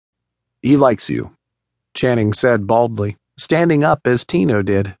He likes you, Channing said baldly, standing up as Tino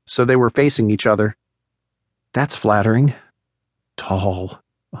did, so they were facing each other. That's flattering. Tall.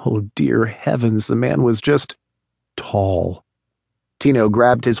 Oh, dear heavens, the man was just tall. Tino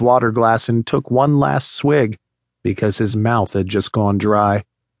grabbed his water glass and took one last swig, because his mouth had just gone dry.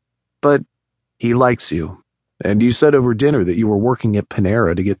 But he likes you, and you said over dinner that you were working at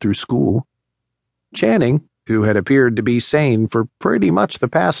Panera to get through school. Channing, who had appeared to be sane for pretty much the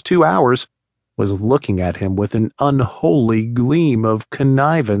past 2 hours, was looking at him with an unholy gleam of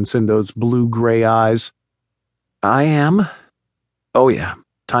connivance in those blue-gray eyes. I am? Oh yeah,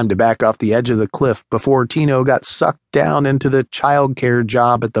 time to back off the edge of the cliff before Tino got sucked down into the childcare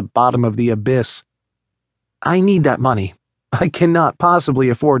job at the bottom of the abyss. I need that money. I cannot possibly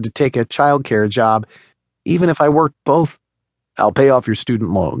afford to take a childcare job, even if I worked both. I'll pay off your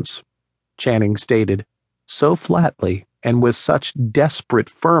student loans, Channing stated, so flatly and with such desperate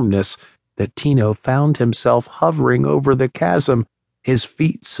firmness that Tino found himself hovering over the chasm, his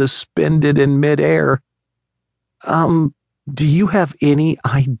feet suspended in midair. Do you have any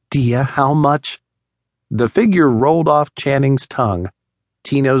idea how much? The figure rolled off Channing's tongue.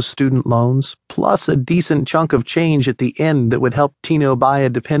 Tino's student loans, plus a decent chunk of change at the end that would help Tino buy a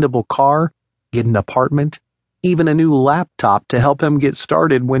dependable car, get an apartment, even a new laptop to help him get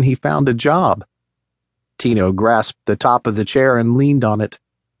started when he found a job. Tino grasped the top of the chair and leaned on it,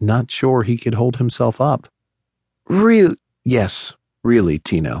 not sure he could hold himself up. Yes, really,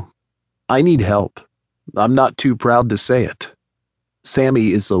 Tino. I need help. I'm not too proud to say it.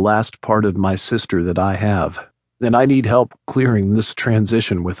 Sammy is the last part of my sister that I have, and I need help clearing this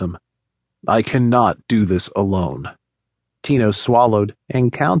transition with him. I cannot do this alone. Tino swallowed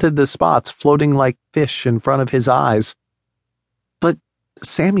and counted the spots floating like fish in front of his eyes. But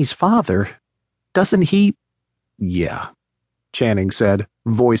Sammy's father, doesn't he? Yeah, Channing said,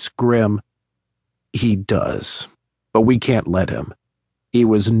 voice grim. He does, but we can't let him. He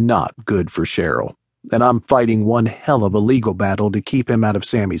was not good for Cheryl, and I'm fighting one hell of a legal battle to keep him out of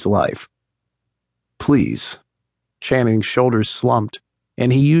Sammy's life. Please. Channing's shoulders slumped,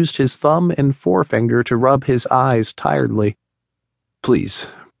 and he used his thumb and forefinger to rub his eyes tiredly. Please,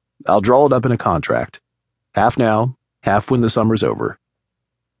 I'll draw it up in a contract. Half now, half when the summer's over.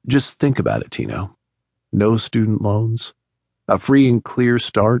 Just think about it, Tino. No student loans. A free and clear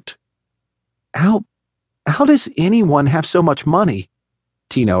start. How does anyone have so much money?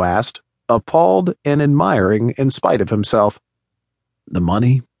 Tino asked, appalled and admiring in spite of himself. The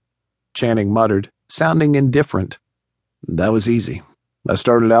money? Channing muttered, sounding indifferent. That was easy. I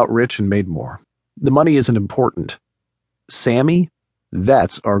started out rich and made more. The money isn't important. Sammy?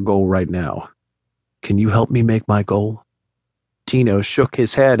 That's our goal right now. Can you help me make my goal? Tino shook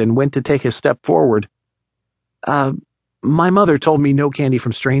his head and went to take a step forward. My mother told me no candy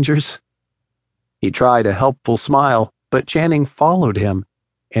from strangers. He tried a helpful smile, but Channing followed him,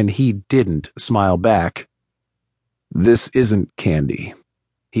 and he didn't smile back. This isn't candy,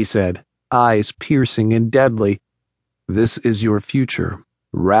 he said, eyes piercing and deadly. This is your future,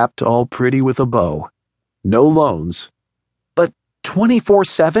 wrapped all pretty with a bow. No loans. But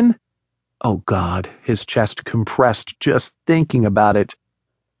 24/7? Oh, God, his chest compressed just thinking about it.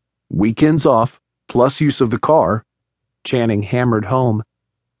 Weekends off, plus use of the car, Channing hammered home.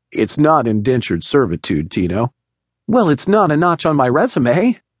 It's not indentured servitude, Tino. Well, it's not a notch on my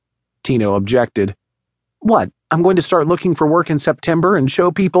resume, Tino objected. What, I'm going to start looking for work in September and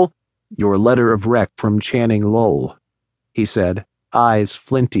show people? Your letter of rec from Channing Lowell, he said, eyes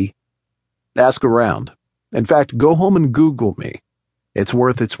flinty. Ask around. In fact, go home and Google me. It's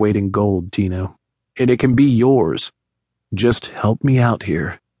worth its weight in gold, Tino, and it can be yours. Just help me out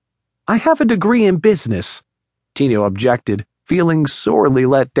here. I have a degree in business, Tino objected, feeling sorely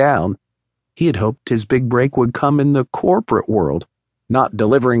let down. He had hoped his big break would come in the corporate world, not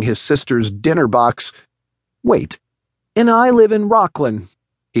delivering his sister's dinner box. Wait, and I live in Rockland,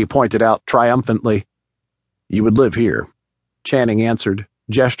 he pointed out triumphantly. You would live here, Channing answered,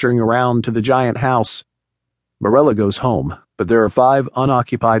 gesturing around to the giant house. Morella goes home, but there are 5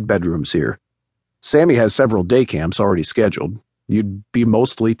 unoccupied bedrooms here. Sammy has several day camps already scheduled. You'd be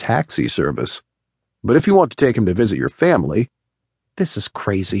mostly taxi service. But if you want to take him to visit your family... This is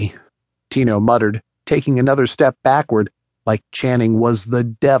crazy, Tino muttered, taking another step backward, like Channing was the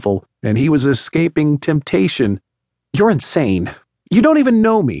devil and he was escaping temptation. You're insane. You don't even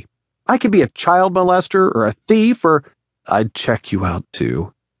know me. I could be a child molester or a thief or... I'd check you out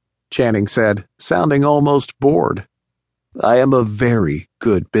too, Channing said, sounding almost bored. I am a very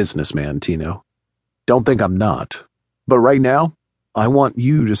good businessman, Tino. Don't think I'm not. But right now, I want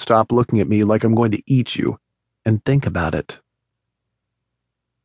you to stop looking at me like I'm going to eat you, and think about it.